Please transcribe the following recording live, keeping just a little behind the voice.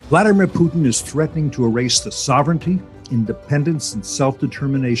Vladimir Putin is threatening to erase the sovereignty, independence, and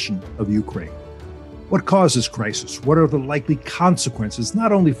self-determination of Ukraine. What caused this crisis? What are the likely consequences,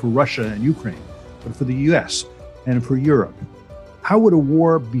 not only for Russia and Ukraine, but for the U.S. and for Europe? How would a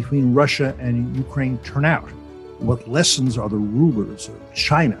war between Russia and Ukraine turn out? What lessons are the rulers of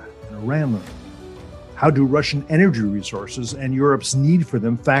China and Iran learning? How do Russian energy resources and Europe's need for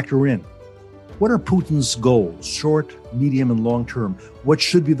them factor in? What are Putin's goals, short, medium, and long term? What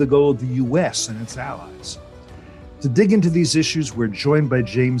should be the goal of the U.S. and its allies? To dig into these issues, we're joined by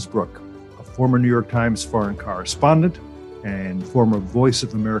James Brooke, a former New York Times foreign correspondent and former Voice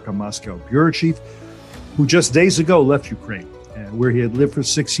of America Moscow bureau chief, who just days ago left Ukraine, where he had lived for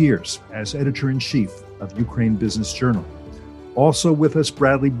 6 years as editor-in-chief of Ukraine Business Journal. Also with us,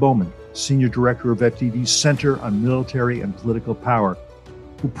 Bradley Bowman, senior director of FDD's Center on Military and Political Power,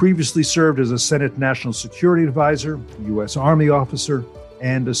 who previously served as a Senate National Security Advisor, U.S. Army officer,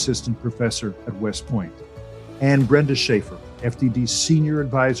 and assistant professor at West Point. And Brenda Schaefer, FDD's Senior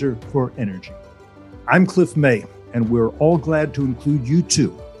Advisor for Energy. I'm Cliff May, and we're all glad to include you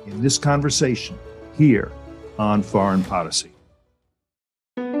too in this conversation here on Foreign Policy.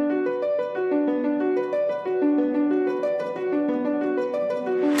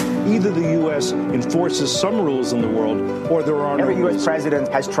 Either the U.S. enforces some rules in the world, or there are no rules. Every U.S. president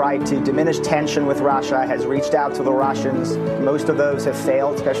has tried to diminish tension with Russia, has reached out to the Russians. Most of those have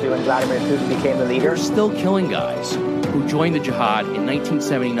failed, especially when Vladimir Putin became the leader. They're still killing guys who joined the jihad in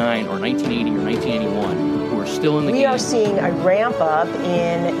 1979 or 1980 or 1981. We're still in the game. We are seeing a ramp up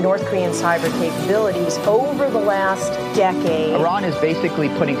in North Korean cyber capabilities over the last decade. Iran is basically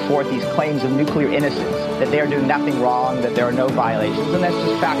putting forth these claims of nuclear innocence, that they are doing nothing wrong, that there are no violations, and that's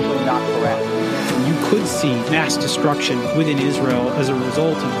just factually not correct. You could see mass destruction within Israel as a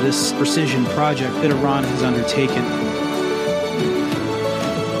result of this precision project that Iran has undertaken.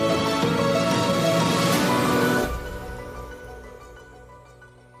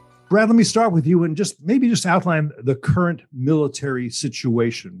 Brad, let me start with you and just outline the current military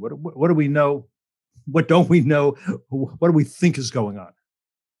situation. What do we know? What don't we know? What do we think is going on?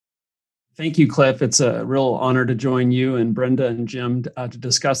 Thank you, Cliff. It's a real honor to join you and Brenda and Jim to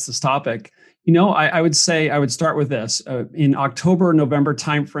discuss this topic. You know, I would say I would start with this. In October, November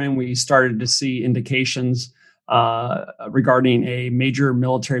timeframe, we started to see indications regarding a major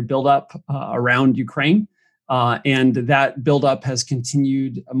military buildup around Ukraine. And that buildup has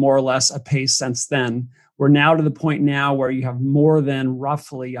continued more or less apace since then. We're now to the point now where you have more than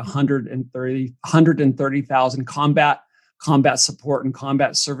roughly 130,000 combat support and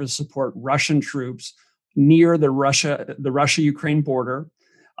combat service support Russian troops near the Russia-Ukraine border,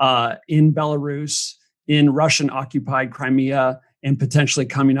 in Belarus, in Russian-occupied Crimea, and potentially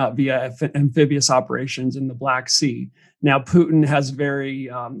coming up via amphibious operations in the Black Sea. Now, Putin has very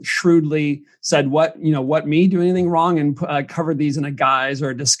shrewdly said, what me, do anything wrong, and covered these in a guise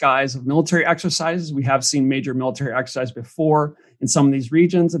or a disguise of military exercises. We have seen major military exercise before in some of these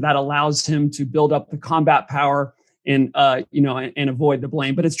regions, and that allows him to build up the combat power and avoid the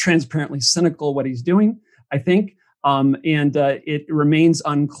blame. But it's transparently cynical what he's doing, I think. It remains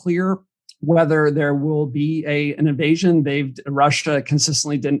unclear whether there will be an invasion. Russia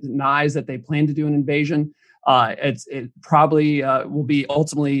consistently denies that they plan to do an invasion. It probably will be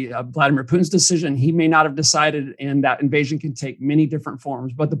ultimately Vladimir Putin's decision. He may not have decided, and that invasion can take many different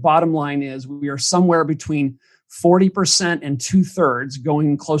forms. But the bottom line is we are somewhere between 40% and 2/3,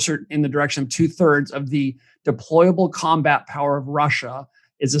 going closer in the direction of 2/3 of the deployable combat power of Russia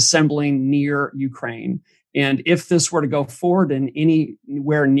is assembling near Ukraine. And if this were to go forward in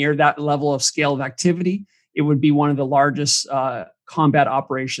anywhere near that level of scale of activity, it would be one of the largest combat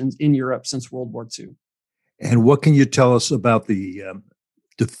operations in Europe since World War II. And what can you tell us about the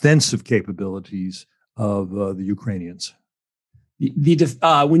defensive capabilities of the Ukrainians?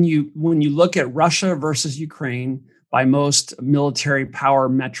 When you look at Russia versus Ukraine by most military power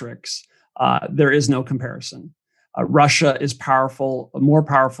metrics, there is no comparison. Russia is more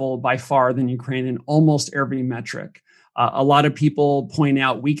powerful by far than Ukraine in almost every metric. A lot of people point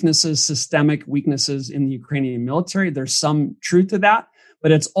out systemic weaknesses in the Ukrainian military. There's some truth to that,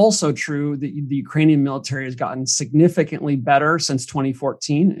 but it's also true that the Ukrainian military has gotten significantly better since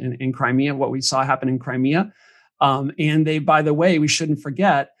 2014 in Crimea, what we saw happen in Crimea. And by the way, we shouldn't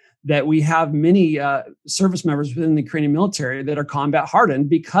forget that we have many service members within the Ukrainian military that are combat hardened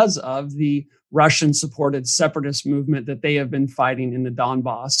because of the Russian-supported separatist movement that they have been fighting in the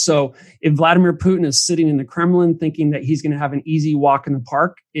Donbass. So if Vladimir Putin is sitting in the Kremlin thinking that he's going to have an easy walk in the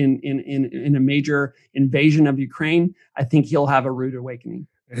park in a major invasion of Ukraine, I think he'll have a rude awakening.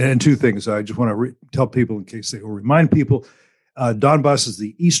 And two things I just want to tell people in case they will remind people. Donbass is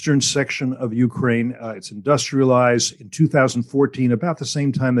the eastern section of Ukraine. It's industrialized. In 2014, about the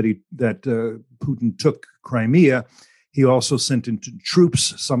same time that Putin took Crimea, he also sent in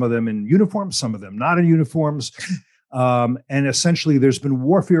troops, some of them in uniforms, some of them not in uniforms. And essentially, there's been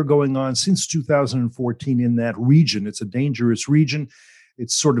warfare going on since 2014 in that region. It's a dangerous region.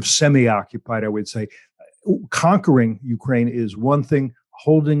 It's sort of semi-occupied, I would say. Conquering Ukraine is one thing.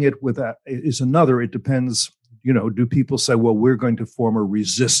 Holding it with that is another. It depends. Do people say, well, we're going to form a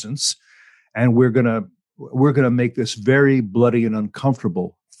resistance and we're going to make this very bloody and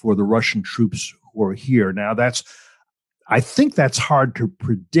uncomfortable for the Russian troops who are here. Now, I think that's hard to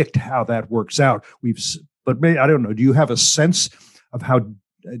predict how that works out. But maybe, I don't know. Do you have a sense of how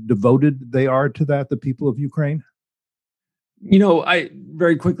devoted they are to that, the people of Ukraine? I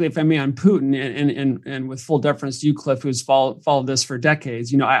very quickly, if I may, on Putin, and with full deference to you, Cliff, who's followed this for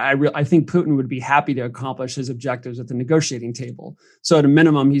decades, I think Putin would be happy to accomplish his objectives at the negotiating table. So at a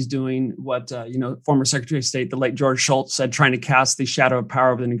minimum, he's doing what former Secretary of State, the late George Shultz, said, trying to cast the shadow of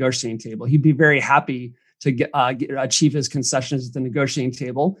power over the negotiating table. He'd be very happy to achieve his concessions at the negotiating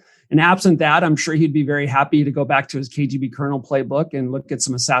table. And absent that, I'm sure he'd be very happy to go back to his KGB colonel playbook and look at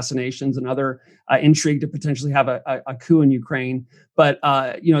some assassinations and other intrigue to potentially have a coup in Ukraine. But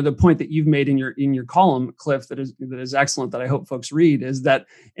the point that you've made in your column, Cliff, that is excellent, that I hope folks read, is that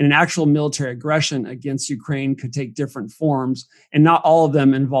an actual military aggression against Ukraine could take different forms, and not all of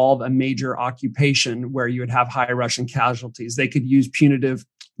them involve a major occupation where you would have high Russian casualties. They could use punitive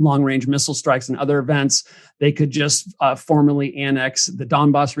long-range missile strikes and other events. They could just formally annex the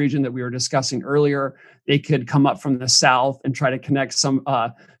Donbass region that we were discussing earlier. They could come up from the south and try to connect some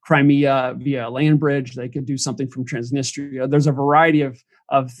Crimea via a land bridge. They could do something from Transnistria. There's a variety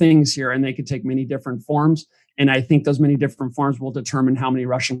of things here, and they could take many different forms. And I think those many different forms will determine how many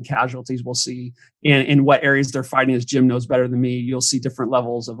Russian casualties we'll see and in what areas they're fighting. As Jim knows better than me, you'll see different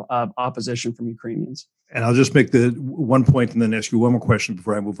levels of opposition from Ukrainians. And I'll just make the one point and then ask you one more question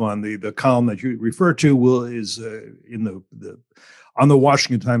before I move on. The column that you refer to is on the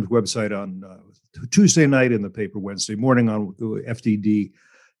Washington Times website on Tuesday night, in the paper Wednesday morning on the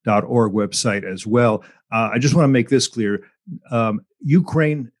FDD.org website as well. I just want to make this clear.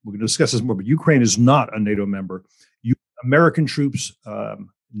 Ukraine, we're going to discuss this more, but Ukraine is not a NATO member. American troops,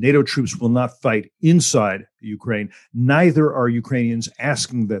 NATO troops will not fight inside Ukraine. Neither are Ukrainians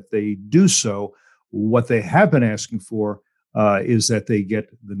asking that they do so. What they have been asking for is that they get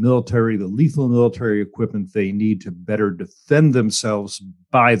the lethal military equipment they need to better defend themselves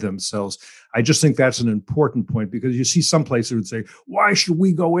by themselves. I just think that's an important point, because you see some places would say, why should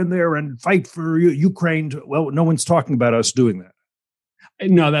we go in there and fight for Ukraine? Well, no one's talking about us doing that.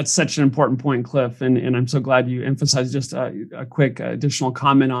 No, that's such an important point, Cliff, and I'm so glad you emphasized just a quick additional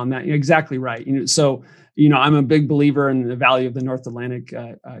comment on that. You're exactly right. I'm a big believer in the value of the North Atlantic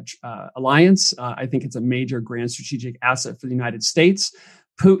Alliance. I think it's a major grand strategic asset for the United States.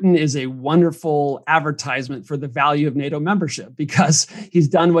 Putin is a wonderful advertisement for the value of NATO membership, because he's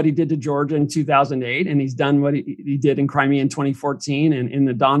done what he did to Georgia in 2008, and he's done what he did in Crimea in 2014 and in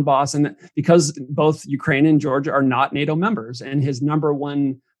the Donbass. And because both Ukraine and Georgia are not NATO members, and his number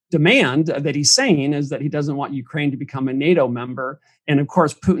one demand that he's saying is that he doesn't want Ukraine to become a NATO member. And of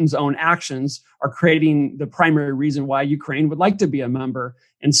course, Putin's own actions are creating the primary reason why Ukraine would like to be a member.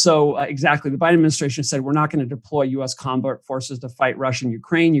 And so exactly, the Biden administration said, we're not going to deploy U.S. combat forces to fight Russia and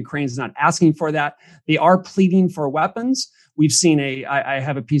Ukraine. Ukraine's not asking for that. They are pleading for weapons. We've seen I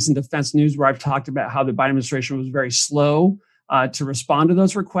have a piece in Defense News where I've talked about how the Biden administration was very slow to respond to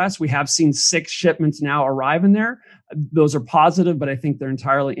those requests. We have seen 6 shipments now arrive in there. Those are positive, but I think they're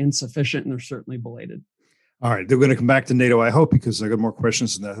entirely insufficient, and they're certainly belated. All right, they're going to come back to NATO, I hope, because I got more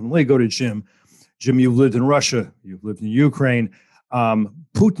questions than that. I'm going to go to Jim. Jim, you've lived in Russia, you've lived in Ukraine.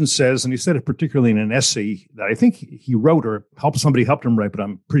 Putin says, and he said it particularly in an essay that I think he wrote or somebody helped him write, but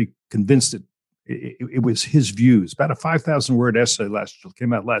I'm pretty convinced it was his views. About a 5,000-word essay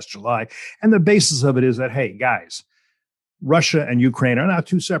came out last July. And the basis of it is that, hey, guys, Russia and Ukraine are not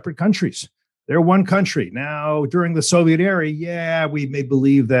 2 separate countries. They're one country. Now, during the Soviet era, we may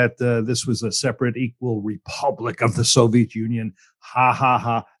believe that this was a separate, equal republic of the Soviet Union. Ha, ha,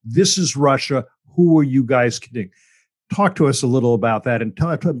 ha. This is Russia. Who are you guys kidding? Talk to us a little about that. And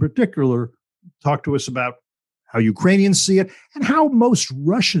in particular, talk to us about how Ukrainians see it and how most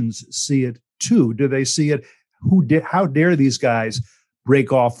Russians see it, too. Do they see it? How dare these guys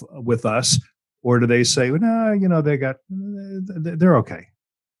break off with us? Or do they say, no, they're okay?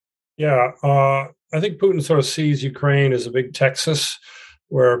 Yeah, I think Putin sort of sees Ukraine as a big Texas,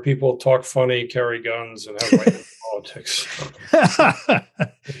 where people talk funny, carry guns, and have right politics.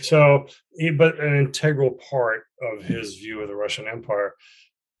 So, but an integral part of his view of the Russian Empire.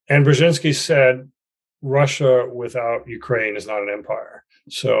 And Brzezinski said, Russia without Ukraine is not an empire.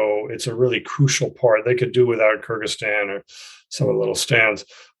 So it's a really crucial part. They could do without Kyrgyzstan or some of the little stands.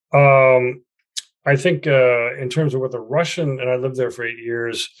 I think in terms of what the Russian, and I lived there for 8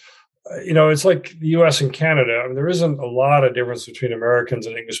 years, it's like the U.S. and Canada. I mean, there isn't a lot of difference between Americans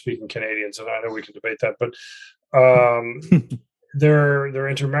and English-speaking Canadians, and I know we can debate that, but they're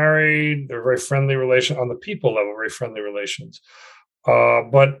intermarried. They're very friendly relation on the people level, very friendly relations.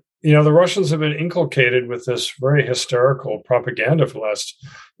 But the Russians have been inculcated with this very hysterical propaganda for the last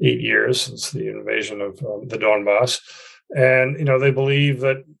 8 years since the invasion of the Donbass, and they believe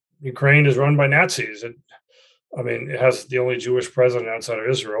that Ukraine is run by Nazis. It has the only Jewish president outside of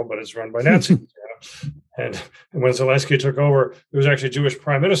Israel, but it's run by Nazis. And when Zelensky took over, there was actually a Jewish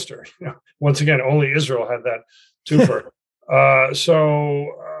prime minister. Once again, only Israel had that twofer.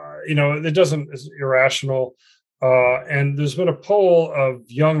 It's irrational. And there's been a poll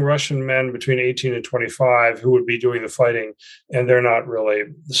of young Russian men between 18 and 25 who would be doing the fighting, and they're not really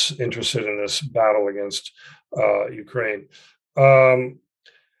interested in this battle against Ukraine.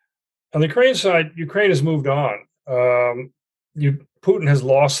 On the Ukraine side, Ukraine has moved on. Putin has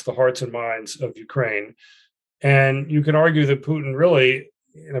lost the hearts and minds of Ukraine. And you can argue that Putin really,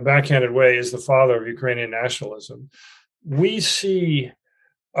 in a backhanded way, is the father of Ukrainian nationalism. We see,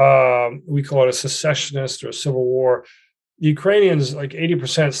 we call it a secessionist or a civil war. The Ukrainians, like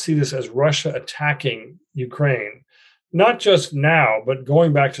 80%, see this as Russia attacking Ukraine, not just now, but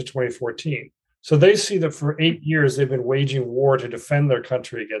going back to 2014. So they see that for 8 years, they've been waging war to defend their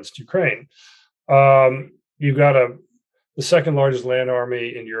country against Ukraine. You've got the second largest land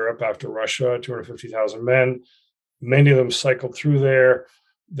army in Europe after Russia, 250,000 men. Many of them cycled through there.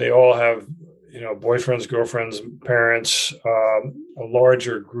 They all have, boyfriends, girlfriends, parents, a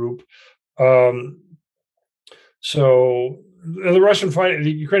larger group. So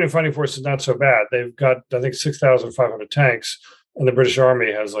the Ukrainian fighting force is not so bad. They've got, I think, 6,500 tanks. And the British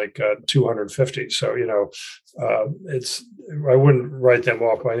Army has like 250. So, I wouldn't write them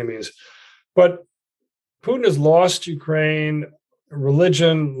off by any means. But Putin has lost Ukraine,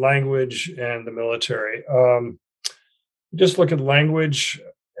 religion, language, and the military. Just look at language.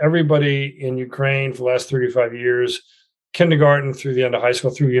 Everybody in Ukraine for the last 35 years, kindergarten through the end of high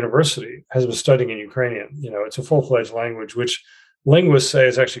school, through university, has been studying in Ukrainian. It's a full-fledged language, which linguists say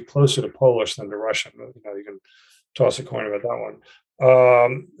is actually closer to Polish than to Russian. You can toss a coin about that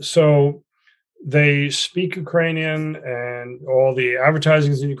one. So they speak Ukrainian, and all the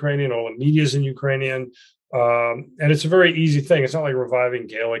advertising is in Ukrainian, all the media is in Ukrainian. And it's a very easy thing. It's not like reviving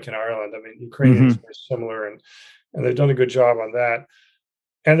Gaelic in Ireland. Ukrainian is very similar, and they've done a good job on that.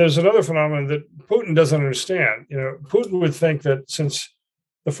 And there's another phenomenon that Putin doesn't understand. Putin would think that since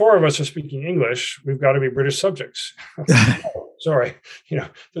the four of us are speaking English, we've got to be British subjects. Sorry.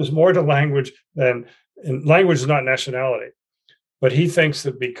 There's more to language than, and language is not nationality. But he thinks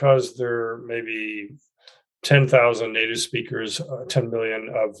that because there may be 10,000 native speakers, 10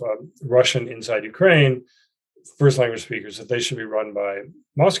 million of Russian inside Ukraine, first language speakers, that they should be run by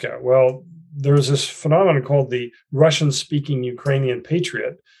Moscow. Well, there's this phenomenon called the Russian-speaking Ukrainian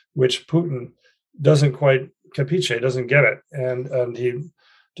patriot, which Putin doesn't quite capiche, doesn't get it. And he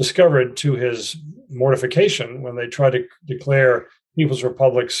discovered, to his mortification, when they tried to declare people's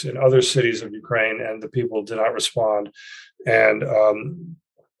republics in other cities of Ukraine, and the people did not respond. And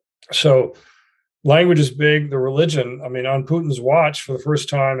so language is big. The religion, on Putin's watch, for the first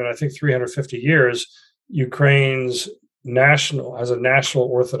time in, I think, 350 years, Ukraine's has a national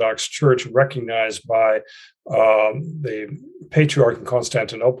Orthodox church recognized by the Patriarch in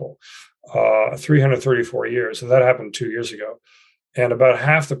Constantinople, 334 years. And that happened 2 years ago. And about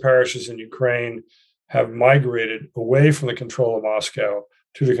half the parishes in Ukraine have migrated away from the control of Moscow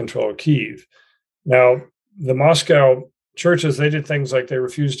to the control of Kyiv. Now, the Moscow churches, they did things like they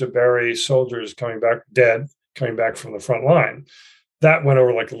refused to bury soldiers coming back from the front line. That went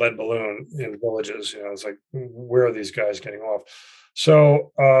over like a lead balloon in villages. It's like, where are these guys getting off?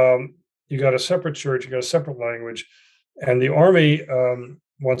 So you got a separate church, you got a separate language, and the army,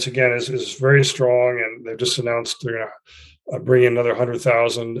 once again, is very strong, and they've just announced they're going to bring in another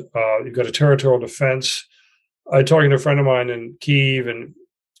 100,000. You've got a territorial defense. I was talking to a friend of mine in Kyiv, and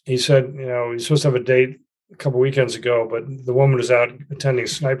he said, he's supposed to have a date a couple weekends ago, but the woman was out attending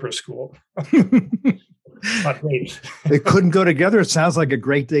sniper school. Not great. They couldn't go together. It sounds like a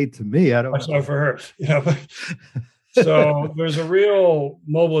great date to me. I don't know for her. So there's a real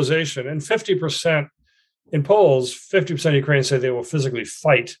mobilization, and 50% in polls, 50% of Ukrainians say they will physically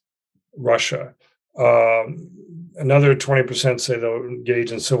fight Russia. Another 20% say they'll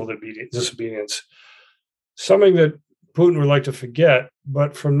engage in civil disobedience. Something that Putin would like to forget,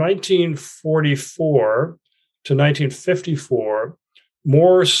 but from 1944 to 1954,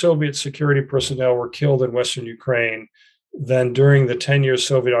 more Soviet security personnel were killed in Western Ukraine than during the 10-year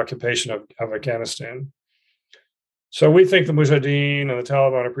Soviet occupation of Afghanistan. So we think the Mujahideen and the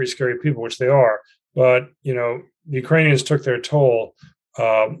Taliban are pretty scary people, which they are. But, the Ukrainians took their toll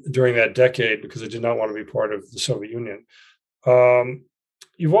during that decade because they did not want to be part of the Soviet Union.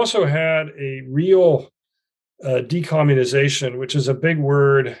 You've also had a real decommunization, which is a big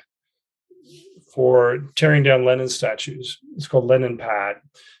word for tearing down Lenin statues. It's called Lenin Pad.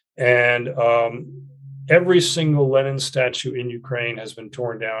 And every single Lenin statue in Ukraine has been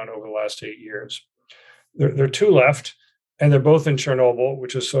torn down over the last 8 years. There are two left, and they're both in Chernobyl,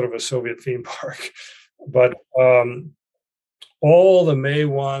 which is sort of a Soviet theme park. But all the May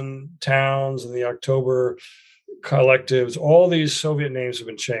 1 towns and the October collectives, all these Soviet names have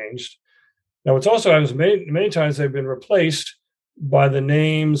been changed. Now, what's also happened is many times they've been replaced by the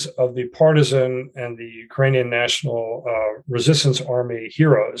names of the partisan and the Ukrainian National Resistance Army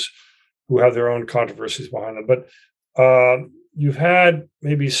heroes who have their own controversies behind them. But you've had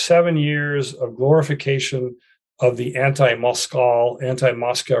maybe 7 years of glorification of the anti-Moscow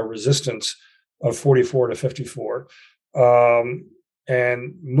resistance of 44 to 54.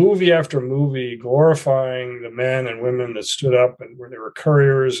 And movie after movie glorifying the men and women that stood up and where they were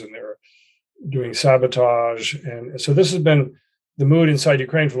couriers and they were doing sabotage. And so this has been the mood inside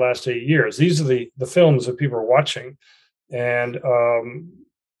Ukraine for the last 8 years. These are the films that people are watching. And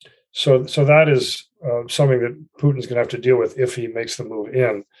so that is something that Putin's going to have to deal with if he makes the move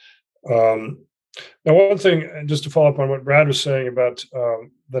in. Now, one thing, just to follow up on what Brad was saying about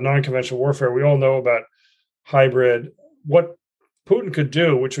the non-conventional warfare, we all know about hybrid. What Putin could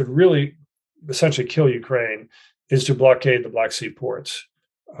do, which would really essentially kill Ukraine, is to blockade the Black Sea ports.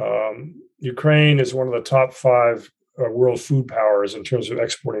 Ukraine is one of the top 5 world food powers in terms of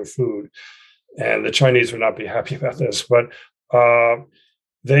exporting food, and the Chinese would not be happy about this. But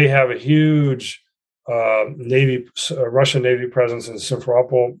they have a huge Russian Navy presence in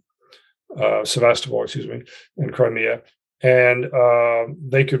Sevastopol, in Crimea, and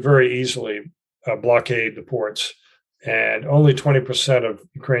they could very easily blockade the ports. And only 20% of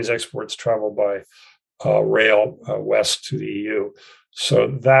Ukraine's exports travel by rail west to the EU. So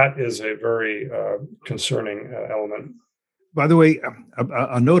that is a very concerning element. By the way,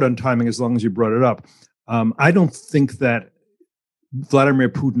 a note on timing, as long as you brought it up. I don't think that Vladimir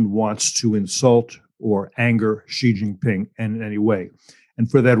Putin wants to insult or anger Xi Jinping in any way. And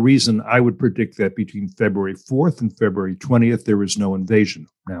for that reason, I would predict that between February 4th and February 20th, there is no invasion.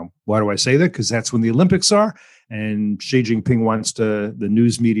 Now, why do I say that? Because that's when the Olympics are, and Xi Jinping wants the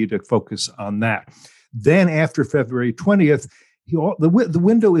news media to focus on that. Then after February 20th, the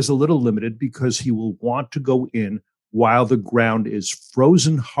window is a little limited because he will want to go in while the ground is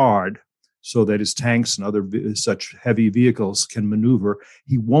frozen hard so that his tanks and other such heavy vehicles can maneuver.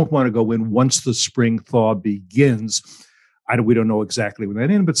 He won't want to go in once the spring thaw begins. We don't know exactly when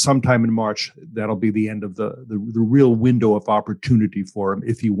that ends, but sometime in March, that'll be the end of the real window of opportunity for him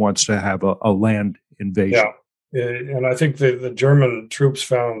if he wants to have a land invasion. Yeah, and I think the German troops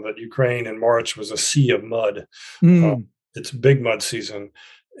found that Ukraine in March was a sea of mud. It's big mud season.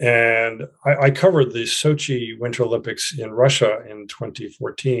 And I covered the Sochi Winter Olympics in Russia in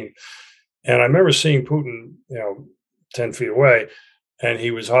 2014. And I remember seeing Putin, 10 feet away, and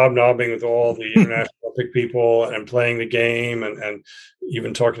he was hobnobbing with all the international Olympic people and playing the game and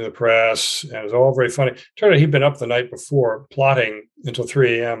even talking to the press. And it was all very funny. Turned out he'd been up the night before plotting until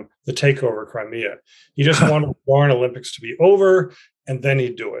 3 a.m. the takeover of Crimea. He just wanted the darn Olympics to be over, and then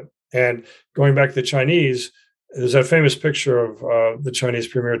he'd do it. And going back to the Chinese, there's that famous picture of the Chinese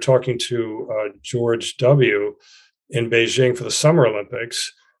premier talking to George W. in Beijing for the Summer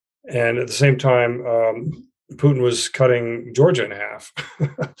Olympics. And at the same time, Putin was cutting Georgia in half.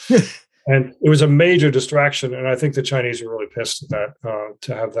 And it was a major distraction. And I think the Chinese were really pissed at that,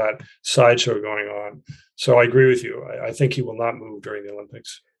 to have that sideshow going on. So I agree with you. I think he will not move during the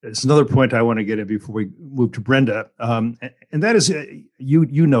Olympics. There's another point I want to get in before we move to Brenda. And that is,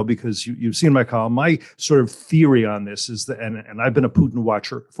 you know, because you've seen my column, my sort of theory on this is that, and I've been a Putin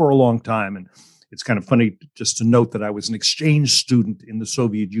watcher for a long time. And it's kind of funny just to note that I was an exchange student in the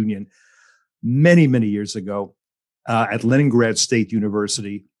Soviet Union many, many years ago at Leningrad State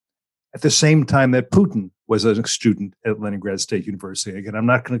University at the same time that Putin was a student at Leningrad State University. Again, I'm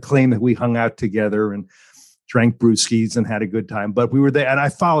not going to claim that we hung out together and drank brewskis and had a good time, but we were there, and I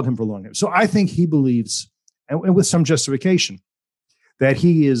followed him for a long time. So I think he believes and with some justification, that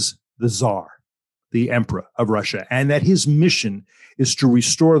he is the Tsar, the emperor of Russia, and that his mission is to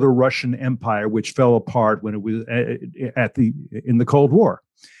restore the Russian Empire, which fell apart when it was in the Cold War.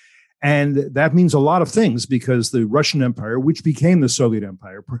 And that means a lot of things, because the Russian Empire, which became the Soviet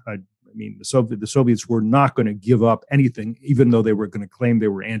Empire, the Soviets were not going to give up anything, even though they were going to claim they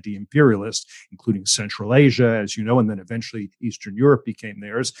were anti-imperialist, including Central Asia, as you know, and then eventually Eastern Europe became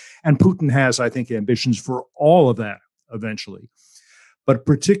theirs. And Putin has, I think, ambitions for all of that eventually. But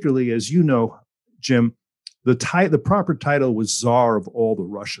particularly, as you know, Jim, the proper title was Tsar of all the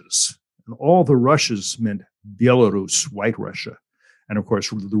Russias. And all the Russias meant Belarus, White Russia. And of course,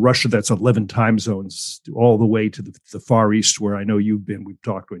 the Russia that's 11 time zones all the way to the Far East, where I know you've been. We've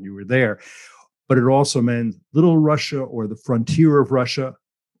talked when you were there. But it also meant Little Russia, or the frontier of Russia.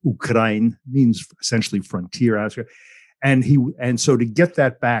 Ukraine means essentially frontier. And so to get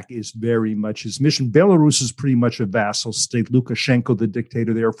that back is very much his mission. Belarus is pretty much a vassal state. Lukashenko, the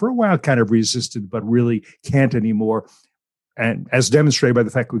dictator there, for a while kind of resisted, but really can't anymore. And as demonstrated by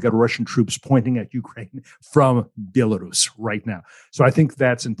the fact we've got Russian troops pointing at Ukraine from Belarus right now. So I think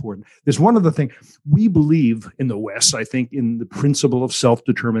that's important. There's one other thing. We believe in the West, I think, in the principle of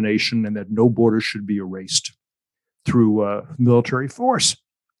self-determination, and that no borders should be erased through military force.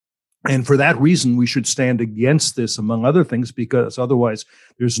 And for that reason, we should stand against this, among other things, because otherwise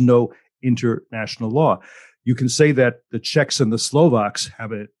there's no international law. You can say that the Czechs and the Slovaks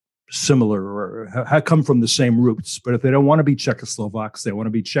have a similar, or have come from the same roots, but if they don't want to be Czechoslovaks, they want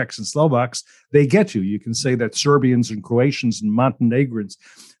to be Czechs and Slovaks, they get to. You can say that Serbians and Croatians and Montenegrins,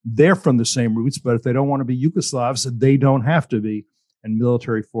 they're from the same roots, but if they don't want to be Yugoslavs, they don't have to be, and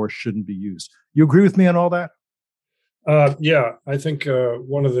military force shouldn't be used. You agree with me on all that? Yeah, I think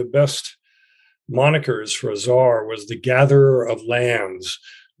one of the best monikers for a czar was the gatherer of lands,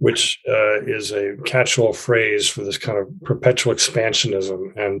 which is a catch-all phrase for this kind of perpetual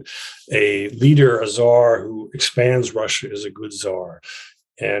expansionism. And a leader, a czar who expands Russia, is a good czar.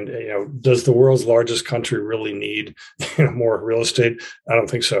 And does the world's largest country really need more real estate? I don't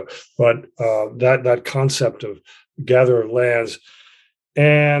think so. But that concept of gatherer of lands,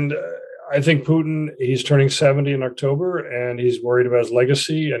 and I think Putin, he's turning 70 in October, and he's worried about his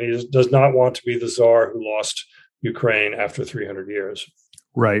legacy, and he does not want to be the czar who lost Ukraine after 300 years.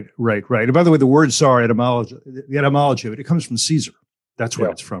 Right. And by the way, the word Tsar, the etymology of it comes from Caesar. That's where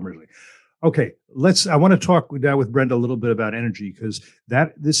it's from, really. Okay, I want to talk now with Brenda a little bit about energy, because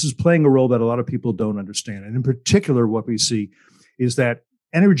this is playing a role that a lot of people don't understand. And in particular, what we see is that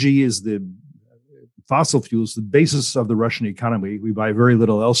energy is the fossil fuels, the basis of the Russian economy. We buy very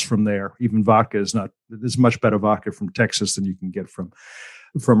little else from there. Even vodka is not, there's much better vodka from Texas than you can get from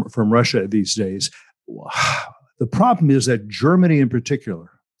Russia these days. The problem is that Germany in particular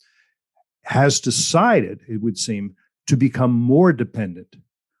has decided, it would seem, to become more dependent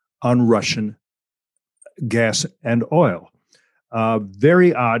on Russian gas and oil.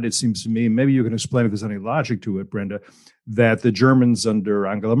 Very odd, it seems to me, maybe you can explain if there's any logic to it, Brenda, that the Germans under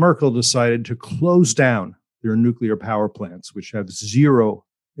Angela Merkel decided to close down their nuclear power plants, which have zero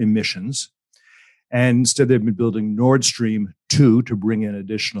emissions. And instead, they've been building Nord Stream 2 to bring in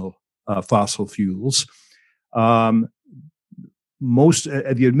additional fossil fuels. Most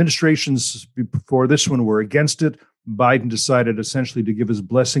the administrations before this one were against it. Biden decided essentially to give his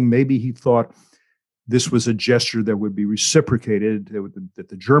blessing. Maybe he thought this was a gesture that would be reciprocated, that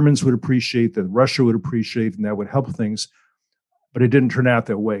the Germans would appreciate, that Russia would appreciate, and that would help things. But it didn't turn out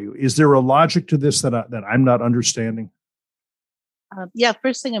that way. Is there a logic to this that I'm not understanding?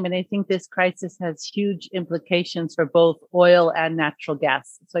 First thing, I think this crisis has huge implications for both oil and natural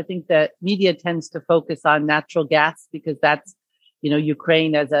gas. So I think that media tends to focus on natural gas because that's,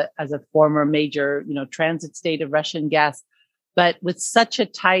 Ukraine as a former major, transit state of Russian gas. But with such a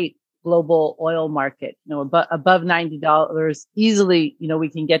tight global oil market, above $90 easily, we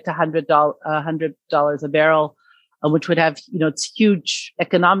can get to $100 a barrel, which would have, it's huge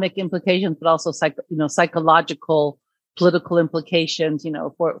economic implications, but also psychological, political implications,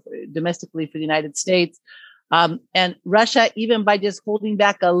 for domestically for the United States. And Russia, even by just holding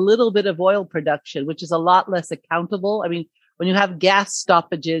back a little bit of oil production, which is a lot less accountable. When you have gas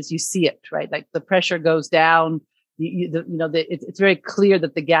stoppages, you see it, right? Like the pressure goes down. It's very clear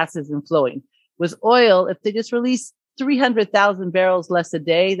that the gas isn't flowing. With oil, if they just release 300,000 barrels less a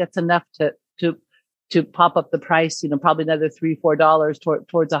day, that's enough to pop up the price. Probably another $3-4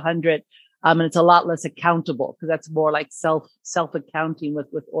 towards 100. And it's a lot less accountable because that's more like self-accounting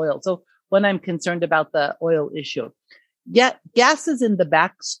with oil. So when I'm concerned about the oil issue, gas is in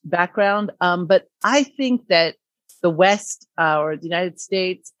the background. But I think that the West or the United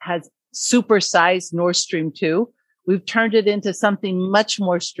States has supersized Nord Stream 2. We've turned it into something much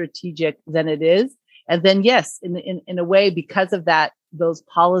more strategic than it is. And then, yes, in a way, because of that, those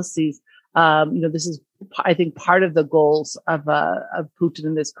policies, this is, I think, part of the goals of Putin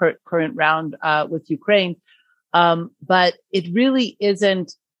in this current round with Ukraine. But it really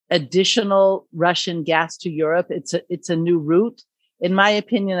isn't additional Russian gas to Europe. It's a new route. In my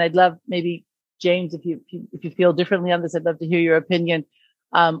opinion, I'd love, maybe James, if you feel differently on this, I'd love to hear your opinion.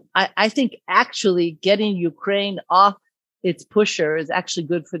 I think actually getting Ukraine off its pusher is actually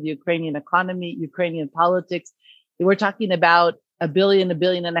good for the Ukrainian economy, Ukrainian politics. We're talking about $1 billion,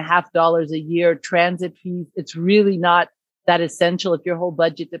 $1.5 billion a year transit fees. It's really not that essential if your whole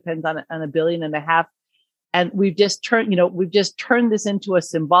budget depends on $1.5 billion. And we've just turned this into a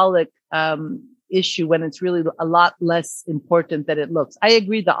symbolic issue when it's really a lot less important than it looks. I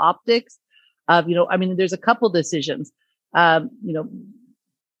agree. The optics of, there's a couple decisions,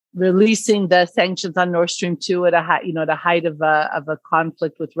 releasing the sanctions on Nord Stream 2 at the height of a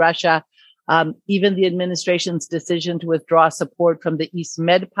conflict with Russia. Even the administration's decision to withdraw support from the East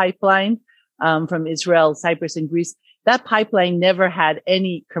Med pipeline, from Israel, Cyprus, and Greece. That pipeline never had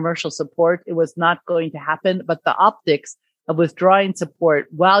any commercial support. It was not going to happen. But the optics of withdrawing support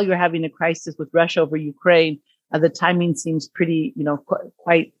while you're having a crisis with Russia over Ukraine, the timing seems pretty,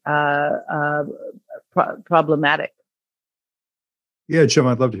 quite problematic. Yeah, Jim,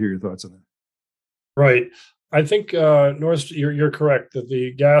 I'd love to hear your thoughts on that. Right. I think, you're correct that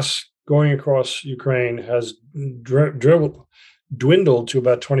the gas going across Ukraine has dwindled to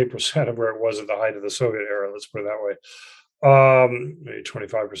about 20% of where it was at the height of the Soviet era. Let's put it that way. Maybe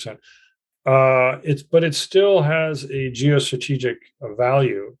 25%. But it still has a geostrategic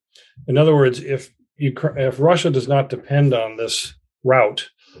value. In other words, if Russia does not depend on this route,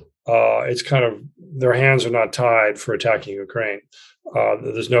 it's kind of, their hands are not tied for attacking Ukraine.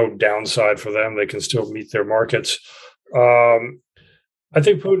 There's no downside for them. They can still meet their markets. I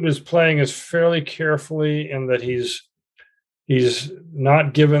think Putin is playing this fairly carefully in that he's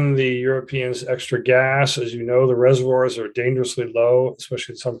not given the Europeans extra gas. As you know, the reservoirs are dangerously low,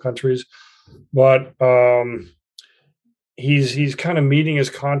 especially in some countries. But he's kind of meeting his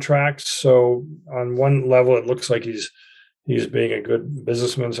contracts. So on one level, it looks like he's being a good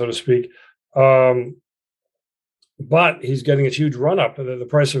businessman, so to speak. But he's getting a huge run up. The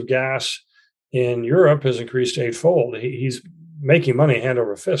price of gas in Europe has increased eightfold. He's making money hand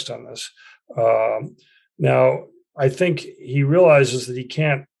over fist on this. Now, I think he realizes that he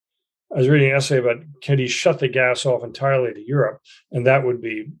can't. I was reading an essay about, can he shut the gas off entirely to Europe? And that would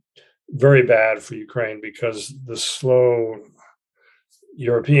be very bad for Ukraine, because the slow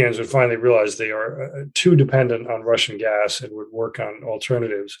Europeans would finally realize they are too dependent on Russian gas and would work on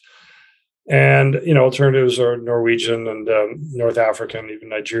alternatives. And, alternatives are Norwegian and North African, even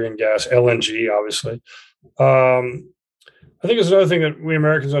Nigerian gas, LNG, obviously. I think there's another thing that we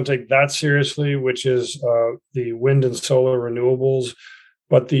Americans don't take that seriously, which is the wind and solar renewables.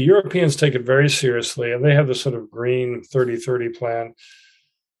 But the Europeans take it very seriously, and they have this sort of green 30-30 plan.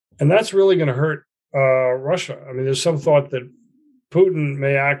 And that's really going to hurt Russia. I mean, there's some thought that Putin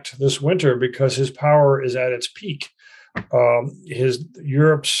may act this winter because his power is at its peak.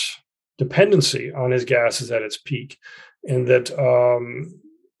 Europe's dependency on his gas is at its peak. And that,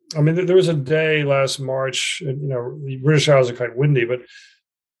 there was a day last March, the British Isles are quite windy, but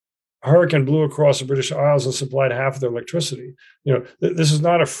a hurricane blew across the British Isles and supplied half of their electricity. This is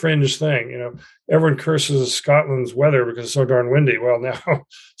not a fringe thing. Everyone curses Scotland's weather because it's so darn windy. Well, now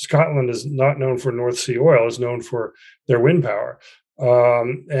Scotland is not known for North Sea oil; it's known for their wind power.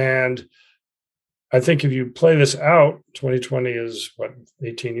 And I think if you play this out, 2020 is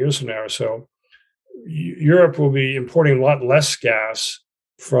 18 years from now or so. Europe will be importing a lot less gas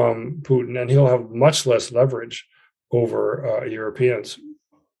from Putin, and he'll have much less leverage over Europeans.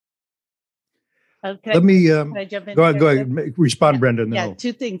 Let me jump in. Go ahead. Respond, Brenda. Yeah,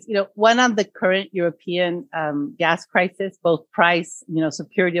 two things. One on the current European gas crisis, both price,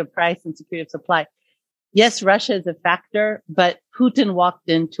 security of price and security of supply. Yes, Russia is a factor, but Putin walked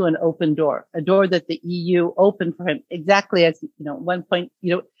into an open door, a door that the EU opened for him. Exactly as one point,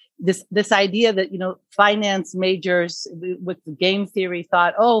 this idea that finance majors with the game theory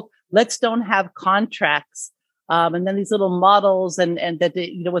thought, let's don't have contracts. And then these little models and that,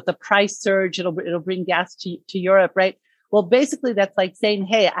 with the price surge, it'll bring gas to Europe, right? Well, basically that's like saying,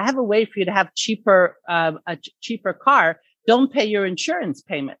 hey, I have a way for you to have a cheaper car. Don't pay your insurance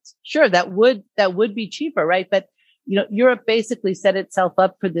payments. Sure, that would be cheaper, right? But, Europe basically set itself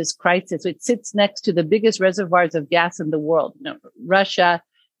up for this crisis. It sits next to the biggest reservoirs of gas in the world. Russia,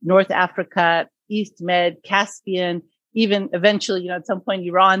 North Africa, East Med, Caspian, even eventually, at some point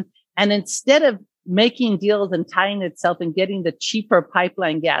Iran. And instead of making deals and tying itself and getting the cheaper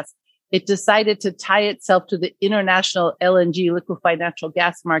pipeline gas, it decided to tie itself to the international LNG, liquefied natural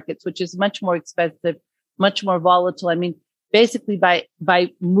gas markets, which is much more expensive, much more volatile. I mean, basically by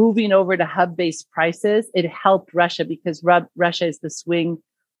moving over to hub-based prices, it helped Russia because Russia is the swing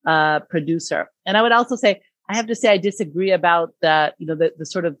producer. And I would also say, I have to say, I disagree about the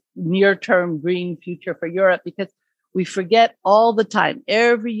sort of near-term green future for Europe, because we forget all the time,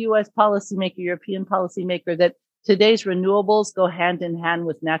 every U.S. policymaker, European policymaker, that today's renewables go hand in hand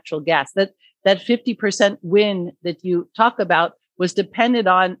with natural gas. That 50% win that you talk about was dependent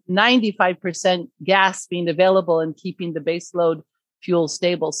on 95% gas being available and keeping the baseload fuel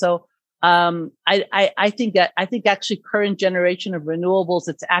stable. So I think actually current generation of renewables,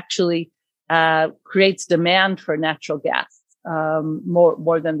 it's actually creates demand for natural gas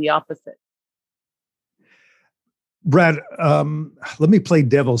more than the opposite. Brad, let me play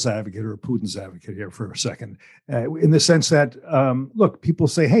devil's advocate or Putin's advocate here for a second, in the sense that, look, people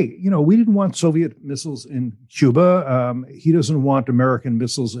say, hey, we didn't want Soviet missiles in Cuba. He doesn't want American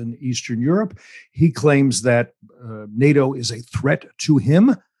missiles in Eastern Europe. He claims that NATO is a threat to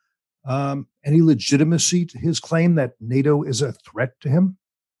him. Any legitimacy to his claim that NATO is a threat to him?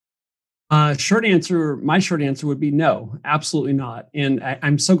 My short answer would be no, absolutely not. And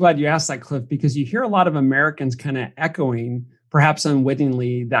I'm so glad you asked that, Cliff, because you hear a lot of Americans kind of echoing, perhaps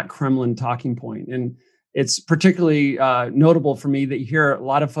unwittingly, that Kremlin talking point. And it's particularly notable for me that you hear a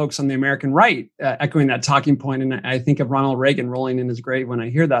lot of folks on the American right echoing that talking point. And I think of Ronald Reagan rolling in his grave when I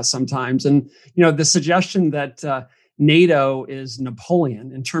hear that sometimes. And, the suggestion that NATO is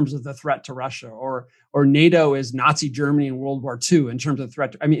Napoleon in terms of the threat to Russia, or NATO is Nazi Germany in World War II in terms of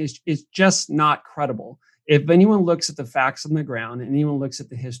threat. It's just not credible. If anyone looks at the facts on the ground and anyone looks at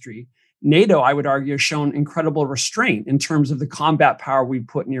the history, NATO, I would argue, has shown incredible restraint in terms of the combat power we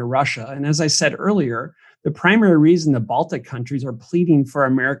put near Russia. And as I said earlier, the primary reason the Baltic countries are pleading for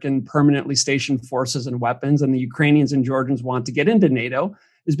American permanently stationed forces and weapons, and the Ukrainians and Georgians want to get into NATO,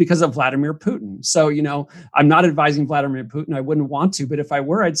 is because of Vladimir Putin. So, I'm not advising Vladimir Putin. I wouldn't want to. But if I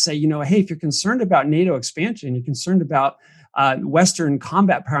were, I'd say, hey, if you're concerned about NATO expansion, you're concerned about Western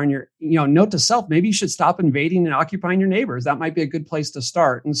combat power, and note to self, maybe you should stop invading and occupying your neighbors. That might be a good place to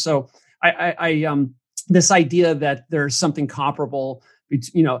start. And so this idea that there's something comparable,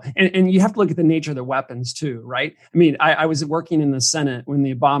 and you have to look at the nature of the weapons too, right? I was working in the Senate when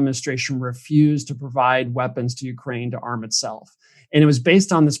the Obama administration refused to provide weapons to Ukraine to arm itself. And it was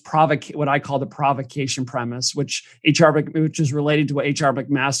based on this what I call the provocation premise, which is related to what H.R.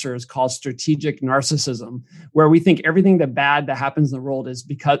 McMaster has called strategic narcissism, where we think everything bad that happens in the world is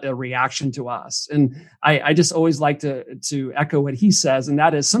because a reaction to us. And I just always like to echo what he says, and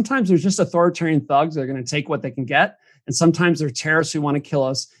that is sometimes there's just authoritarian thugs that are going to take what they can get, and sometimes they're terrorists who want to kill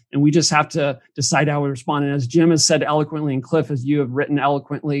us, and we just have to decide how we respond. And as Jim has said eloquently, and Cliff, as you have written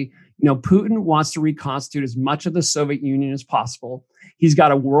eloquently, Putin wants to reconstitute as much of the Soviet Union as possible. He's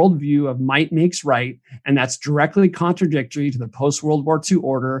got a worldview of might makes right, and that's directly contradictory to the post-World War II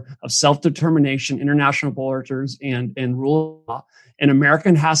order of self-determination, international borders, and rule of law. And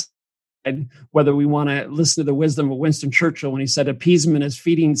American has to decide whether we want to listen to the wisdom of Winston Churchill when he said appeasement is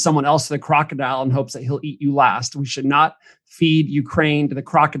feeding someone else to the crocodile in hopes that he'll eat you last. We should not feed Ukraine to the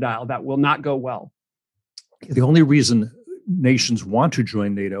crocodile. That will not go well. The only reason nations want to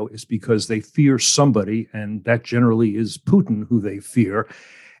join NATO is because they fear somebody, and that generally is Putin, who they fear.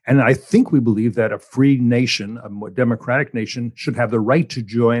 And I think we believe that a free nation, a more democratic nation, should have the right to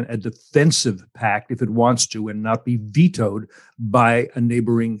join a defensive pact if it wants to, and not be vetoed by a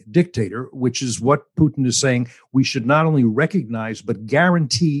neighboring dictator, which is what Putin is saying we should not only recognize, but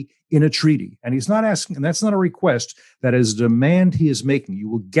guarantee in a treaty. And he's not asking, and that's not a request, that is a demand he is making. You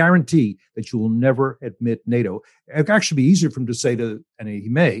will guarantee that you will never admit NATO. It would actually be easier for him to say to, and he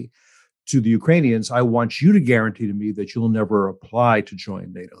may, to the Ukrainians, I want you to guarantee to me that you'll never apply to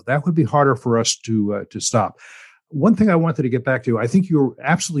join NATO. That would be harder for us to stop. One thing I wanted to get back to, I think you're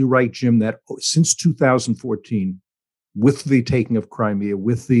absolutely right, Jim, that since 2014, with the taking of Crimea,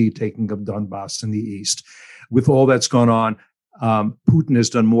 with the taking of Donbass in the east, with all that's gone on, Putin has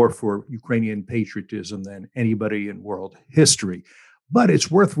done more for Ukrainian patriotism than anybody in world history. But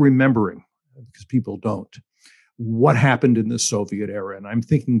it's worth remembering, because people don't, what happened in the Soviet era. And I'm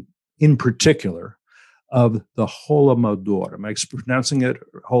thinking in particular of the Holodomor. Am I pronouncing it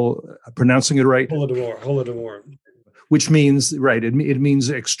right? Holodomor. Which means, right, it means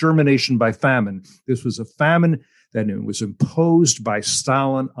extermination by famine. This was a famine that was imposed by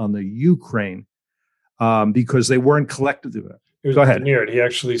Stalin on the Ukraine because they weren't collected. He was engineered. He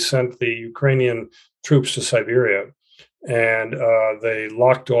actually sent the Ukrainian troops to Siberia and they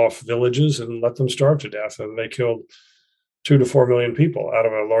locked off villages and let them starve to death, and they killed 2 to 4 million people out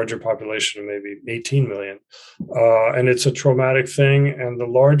of a larger population of maybe 18 million. And it's a traumatic thing. And the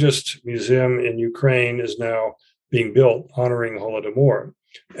largest museum in Ukraine is now being built honoring Holodomor.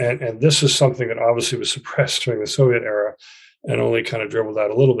 And this is something that obviously was suppressed during the Soviet era and only kind of dribbled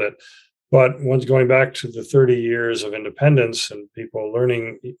out a little bit. But once going back to the 30 years of independence and people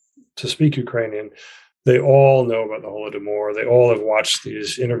learning to speak Ukrainian, they all know about the Holodomor. They all have watched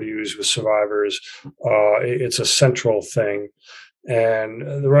these interviews with survivors. It's a central thing. And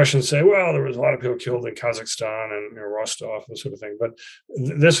the Russians say, well, there was a lot of people killed in Kazakhstan and Rostov and sort of thing. But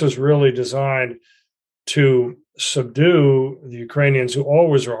this was really designed to subdue the Ukrainians, who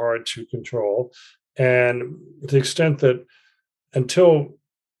always were hard to control. And to the extent that until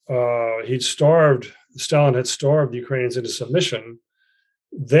Stalin had starved the Ukrainians into submission,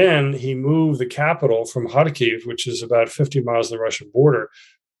 then he moved the capital from Kharkiv, which is about 50 miles from the Russian border,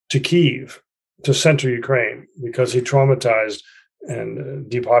 to Kyiv, to central Ukraine, because he traumatized and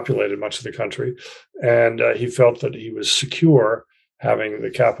depopulated much of the country. And he felt that he was secure having the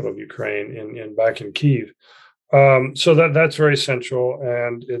capital of Ukraine back in Kyiv. So that's very central,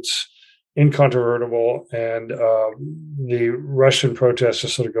 and it's incontrovertible. And the Russian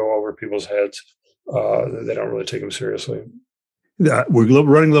protests sort of go over people's heads. They don't really take them seriously. We're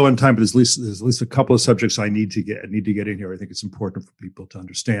running low on time, but there's at least a couple of subjects I need to get in here. I think it's important for people to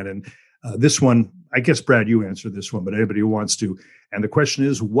understand. And this one, I guess, Brad, you answer this one, but anybody who wants to. And the question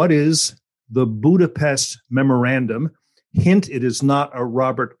is, what is the Budapest Memorandum? Hint, it is not a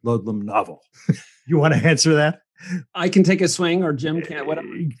Robert Ludlum novel. You want to answer that? I can take a swing, or Jim can. Whatever.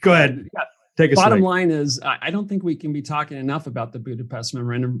 Go ahead. Take a Bottom swing. line is, I don't think we can be talking enough about the Budapest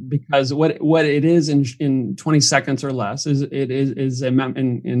Memorandum, because what it is in 20 seconds or less is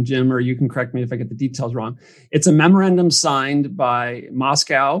and Jim, or you can correct me if I get the details wrong. It's a memorandum signed by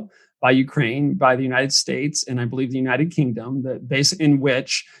Moscow, by Ukraine, by the United States, and I believe the United Kingdom, in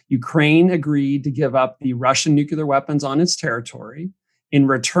which Ukraine agreed to give up the Russian nuclear weapons on its territory in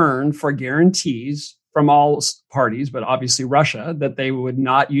return for guarantees from all parties, but obviously Russia, that they would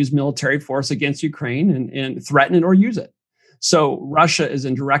not use military force against Ukraine and threaten it or use it. So Russia is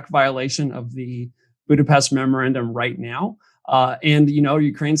in direct violation of the Budapest Memorandum right now. And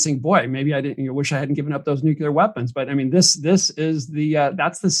Ukraine's saying, boy, maybe I didn't, wish I hadn't given up those nuclear weapons. But I mean, this is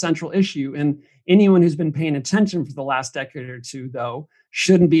that's the central issue. And anyone who's been paying attention for the last decade or two, though,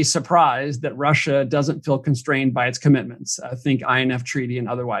 shouldn't be surprised that Russia doesn't feel constrained by its commitments. I think INF Treaty and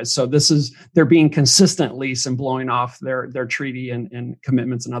otherwise. So they're being consistent least and blowing off their treaty and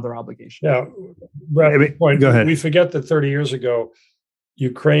commitments and other obligations. Yeah, Brad, point. Go ahead. We forget that 30 years ago,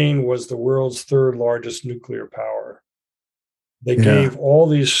 Ukraine was the world's third largest nuclear power. They gave all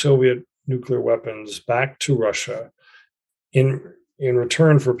these Soviet nuclear weapons back to Russia in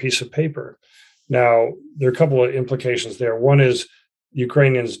return for a piece of paper. Now, there are a couple of implications there. One is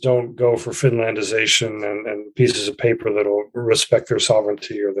Ukrainians don't go for Finlandization and pieces of paper that will respect their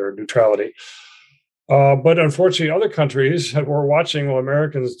sovereignty or their neutrality. But unfortunately, other countries that we're watching,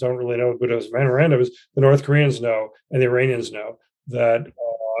 Americans don't really know what Budapest Memorandum is. The North Koreans know, and the Iranians know that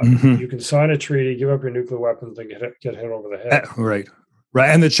you can sign a treaty, give up your nuclear weapons, and get hit over the head. Right.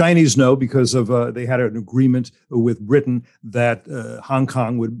 And the Chinese know, because of they had an agreement with Britain that Hong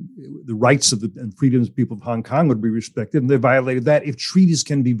Kong the rights of and freedoms of people of Hong Kong would be respected, and they violated that. If treaties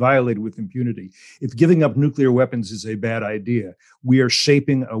can be violated with impunity, if giving up nuclear weapons is a bad idea, we are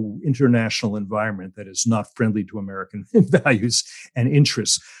shaping an international environment that is not friendly to American values and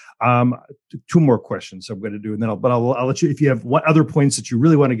interests. Two more questions I'm going to do, and then I'll let you, if you have other points that you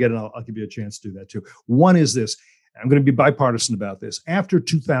really want to get in, I'll give you a chance to do that too. One is this. I'm going to be bipartisan about this. After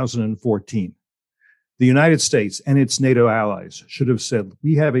 2014, the United States and its NATO allies should have said,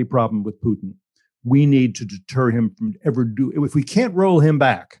 we have a problem with Putin. We need to deter him from if we can't roll him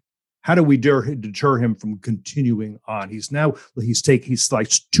back, how do we deter him from continuing on? He's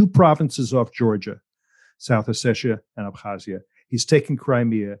sliced 2 provinces off Georgia, South Ossetia and Abkhazia. He's taken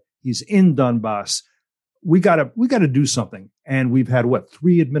Crimea. He's in Donbass. We got to do something. And we've had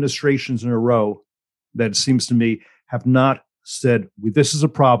 3 administrations in a row that, it seems to me, have not said, this is a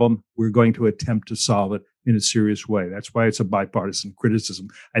problem. We're going to attempt to solve it in a serious way. That's why it's a bipartisan criticism.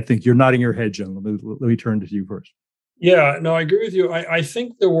 I think you're nodding your head, John. Let me turn to you first. Yeah, no, I agree with you. I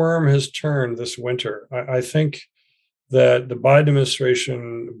think the worm has turned this winter. I think that the Biden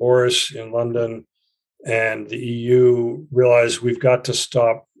administration, Boris in London, and the EU realize we've got to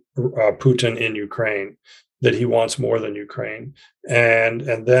stop Putin in Ukraine, that he wants more than Ukraine. And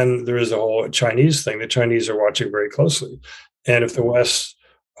then there is a whole Chinese thing. The Chinese are watching very closely. And if the West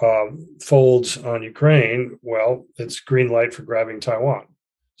folds on Ukraine, well, it's green light for grabbing Taiwan.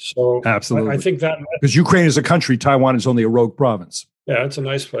 So absolutely, I think that because Ukraine is a country, Taiwan is only a rogue province. Yeah, it's a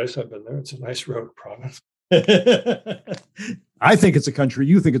nice place. I've been there. It's a nice rogue province. I think it's a country.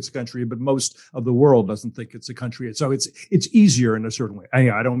 You think it's a country, but most of the world doesn't think it's a country. So it's easier in a certain way.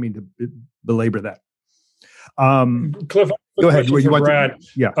 I don't mean to belabor that. Cliff, go ahead. You want Brad?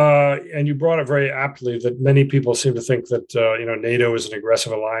 Yeah. And you brought up very aptly that many people seem to think that NATO is an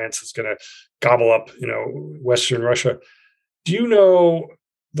aggressive alliance that's going to gobble up Western Russia. Do you know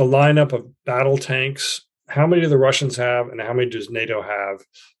the lineup of battle tanks? How many do the Russians have, and how many does NATO have?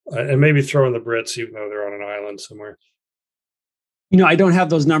 And maybe throw in the Brits, even though they're on an island somewhere. I don't have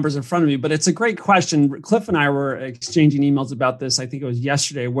those numbers in front of me, but it's a great question. Cliff and I were exchanging emails about this. I think it was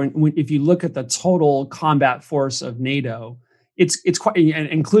yesterday. When if you look at the total combat force of NATO, it's quite,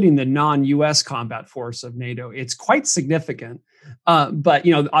 including the non-U.S. combat force of NATO, it's quite significant. But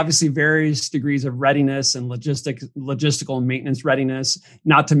obviously various degrees of readiness and logistical and maintenance readiness.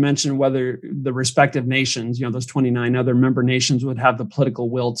 Not to mention whether the respective nations, those 29 other member nations, would have the political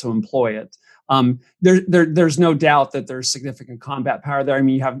will to employ it. There's no doubt that there's significant combat power there. I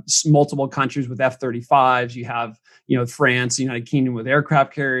mean, you have multiple countries with F-35s. You have, France, the United Kingdom with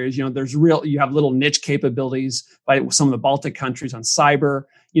aircraft carriers. You have little niche capabilities by some of the Baltic countries on cyber.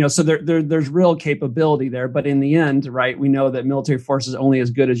 So there's real capability there. But in the end, right, we know that military force is only as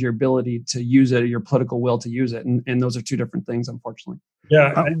good as your ability to use it or your political will to use it. And those are two different things, unfortunately.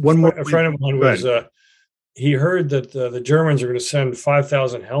 Yeah. A friend of mine was, he heard that the Germans are going to send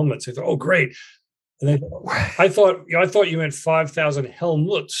 5,000 helmets. He thought, oh, great. And then I thought you meant 5,000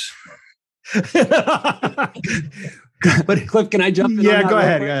 helmets. But Cliff, can I jump in? Yeah, go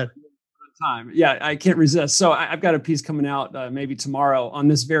ahead. Time. Yeah, I can't resist. So I've got a piece coming out maybe tomorrow on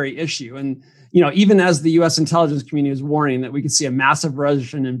this very issue. And, even as the U.S. intelligence community is warning that we could see a massive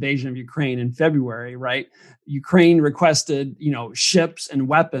Russian invasion of Ukraine in February, right? Ukraine requested, ships and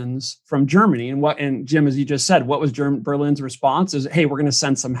weapons from Germany. And Jim, as you just said, what was Berlin's response is, hey, we're going to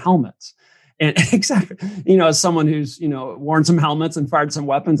send some helmets. And exactly, as someone who's, worn some helmets and fired some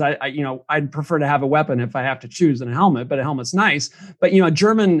weapons, I'd prefer to have a weapon if I have to choose than a helmet, but a helmet's nice. But,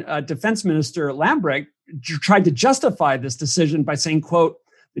 German Defense Minister Lambrecht tried to justify this decision by saying, quote,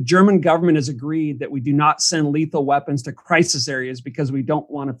 the German government has agreed that we do not send lethal weapons to crisis areas because we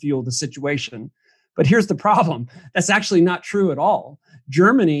don't want to fuel the situation. But here's the problem. That's actually not true at all.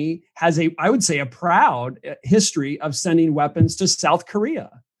 Germany has I would say, a proud history of sending weapons to South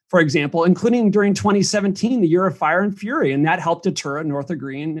Korea, for example, including during 2017, the year of fire and fury, and that helped deter North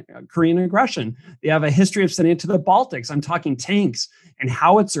Korean aggression. They have a history of sending it to the Baltics. I'm talking tanks and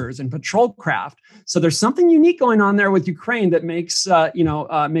howitzers and patrol craft. So there's something unique going on there with Ukraine that makes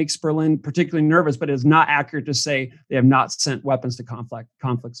Berlin particularly nervous, but it is not accurate to say they have not sent weapons to conflict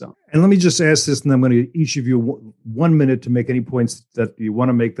zone. And let me just ask this, and I'm going to each of you 1 minute to make any points that you want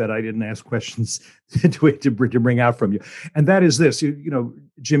to make that I didn't ask questions to bring out from you. And that is this,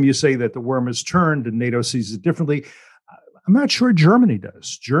 Jim, you say that the worm has turned and NATO sees it differently. I'm not sure Germany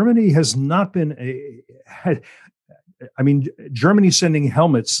does. Germany has not been Germany sending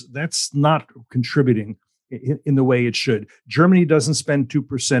helmets, that's not contributing in the way it should. Germany doesn't spend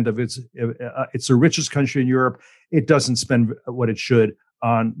 2% of it's the richest country in Europe. It doesn't spend what it should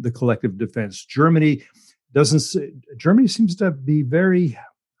on the collective defense. Germany seems to be very,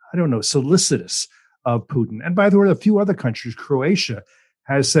 solicitous of Putin. And by the way, a few other countries, Croatia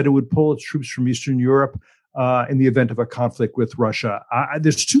has said it would pull its troops from Eastern Europe in the event of a conflict with Russia.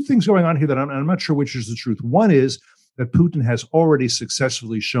 There's two things going on here that I'm not sure which is the truth. One is that Putin has already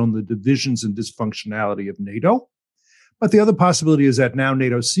successfully shown the divisions and dysfunctionality of NATO. But the other possibility is that now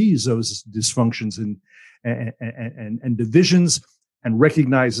NATO sees those dysfunctions and divisions and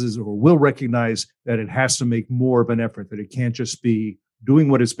recognizes or will recognize that it has to make more of an effort, that it can't just be doing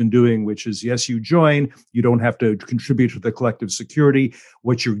what it's been doing, which is, yes, you join, you don't have to contribute to the collective security.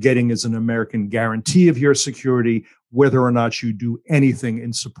 What you're getting is an American guarantee of your security, whether or not you do anything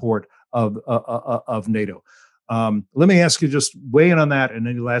in support of NATO. Let me ask you, just weigh in on that and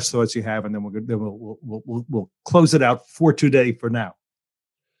any last thoughts you have, and then we'll close it out for today for now.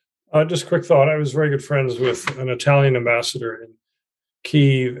 Just a quick thought. I was very good friends with an Italian ambassador in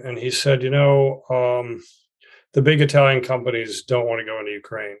Kyiv, and he said, the big Italian companies don't want to go into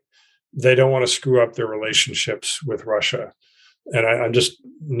Ukraine. They don't want to screw up their relationships with Russia. And I'm just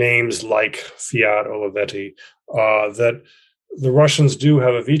names like Fiat, Olivetti, that the Russians do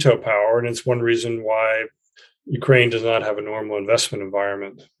have a veto power. And it's one reason why Ukraine does not have a normal investment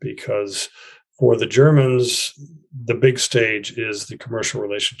environment, because for the Germans, the big stage is the commercial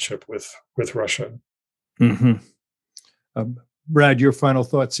relationship with Russia. Mm-hmm. Brad, your final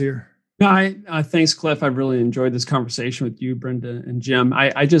thoughts here? No, thanks, Cliff. I've really enjoyed this conversation with you, Brenda and Jim.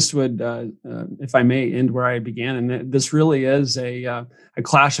 I just would, if I may, end where I began. And this really is a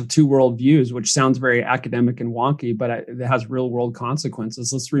clash of two worldviews, which sounds very academic and wonky, but it has real world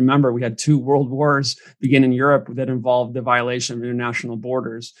consequences. Let's remember we had 2 world wars begin in Europe that involved the violation of international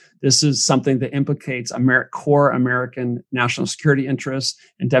borders. This is something that implicates core American national security interests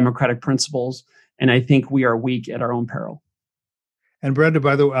and democratic principles. And I think we are weak at our own peril. And Brenda,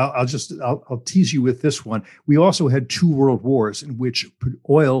 by the way, I'll tease you with this one. We also had 2 world wars in which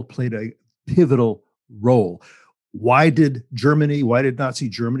oil played a pivotal role. Why did Nazi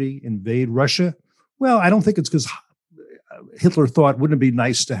Germany invade Russia? Well, I don't think it's because Hitler thought, wouldn't it be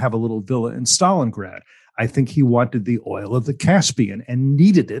nice to have a little villa in Stalingrad? I think he wanted the oil of the Caspian and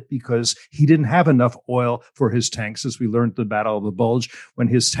needed it because he didn't have enough oil for his tanks, as we learned at the Battle of the Bulge, when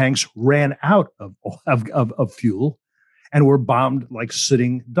his tanks ran out of fuel and were bombed like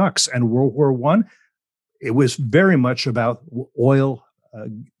sitting ducks. And World War I, it was very much about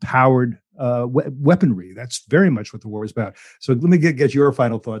oil-powered weaponry. That's very much what the war was about. So let me get your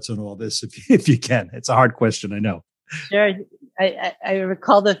final thoughts on all this, if you can. It's a hard question, I know. Sure. I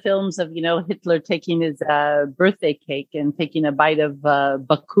recall the films of, Hitler taking his birthday cake and taking a bite of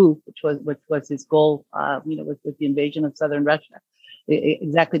Baku, which was his goal, with the invasion of southern Russia,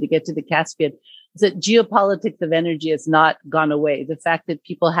 exactly to get to the Caspian. The geopolitics of energy has not gone away. The fact that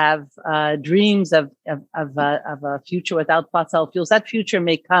people have dreams of a future without fossil fuels, that future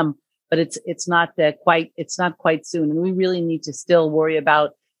may come, but it's not quite soon. And we really need to still worry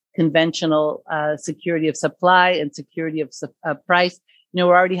about conventional security of supply and security of price. We're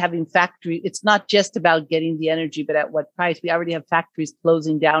already having factories. It's not just about getting the energy, but at what price. We already have factories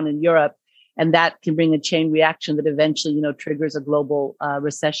closing down in Europe. And that can bring a chain reaction that eventually, triggers a global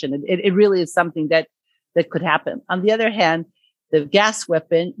recession. It really is something that could happen. On the other hand, the gas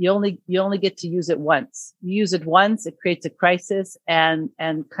weapon, you only get to use it once. You use it once, it creates a crisis, and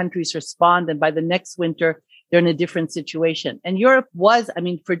countries respond. And by the next winter, they're in a different situation. And Europe was,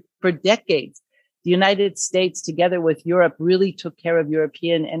 for decades, the United States, together with Europe, really took care of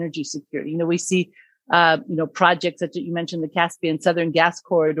European energy security. We see projects that you mentioned, the Caspian Southern Gas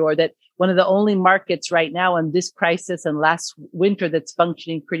Corridor, that one of the only markets right now in this crisis and last winter that's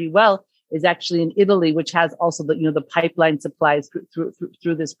functioning pretty well is actually in Italy, which has also the pipeline supplies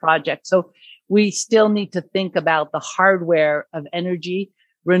through this project. So we still need to think about the hardware of energy.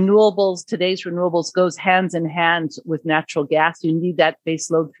 Today's renewables goes hands in hand with natural gas. You need that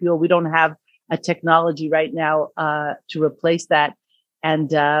baseload fuel. We don't have a technology right now to replace that.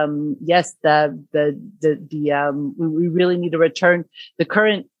 And yes, we really need to return. The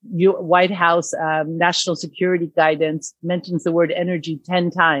current White House national security guidance mentions the word energy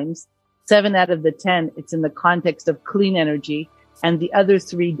 10 times. 7 out of the 10, it's in the context of clean energy, and the other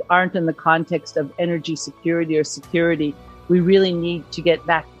 3 aren't in the context of energy security or security. We really need to get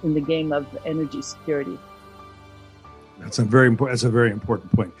back in the game of energy security. That's a very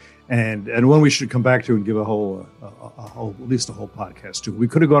important point. And one we should come back to and give a whole podcast to. We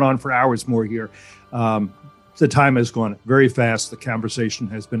could have gone on for hours more here. The time has gone very fast. The conversation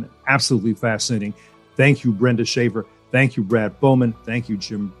has been absolutely fascinating. Thank you, Brenda Shaver. Thank you, Brad Bowman. Thank you,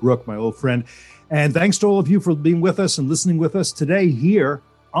 Jim Brooke, my old friend. And thanks to all of you for being with us and listening with us today here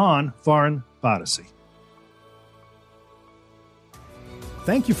on Foreign Policy.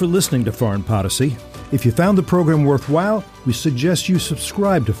 Thank you for listening to Foreign Policy. If you found the program worthwhile, we suggest you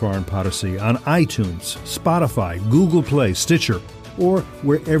subscribe to Foreign Policy on iTunes, Spotify, Google Play, Stitcher, or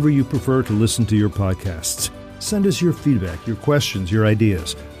wherever you prefer to listen to your podcasts. Send us your feedback, your questions, your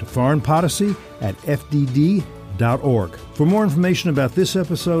ideas to foreignpolicy@fdd.org. For more information about this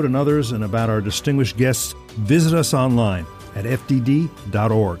episode and others and about our distinguished guests, visit us online at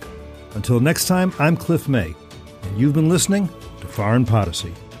fdd.org. Until next time, I'm Cliff May, and you've been listening to Foreign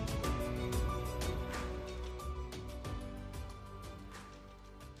Policy.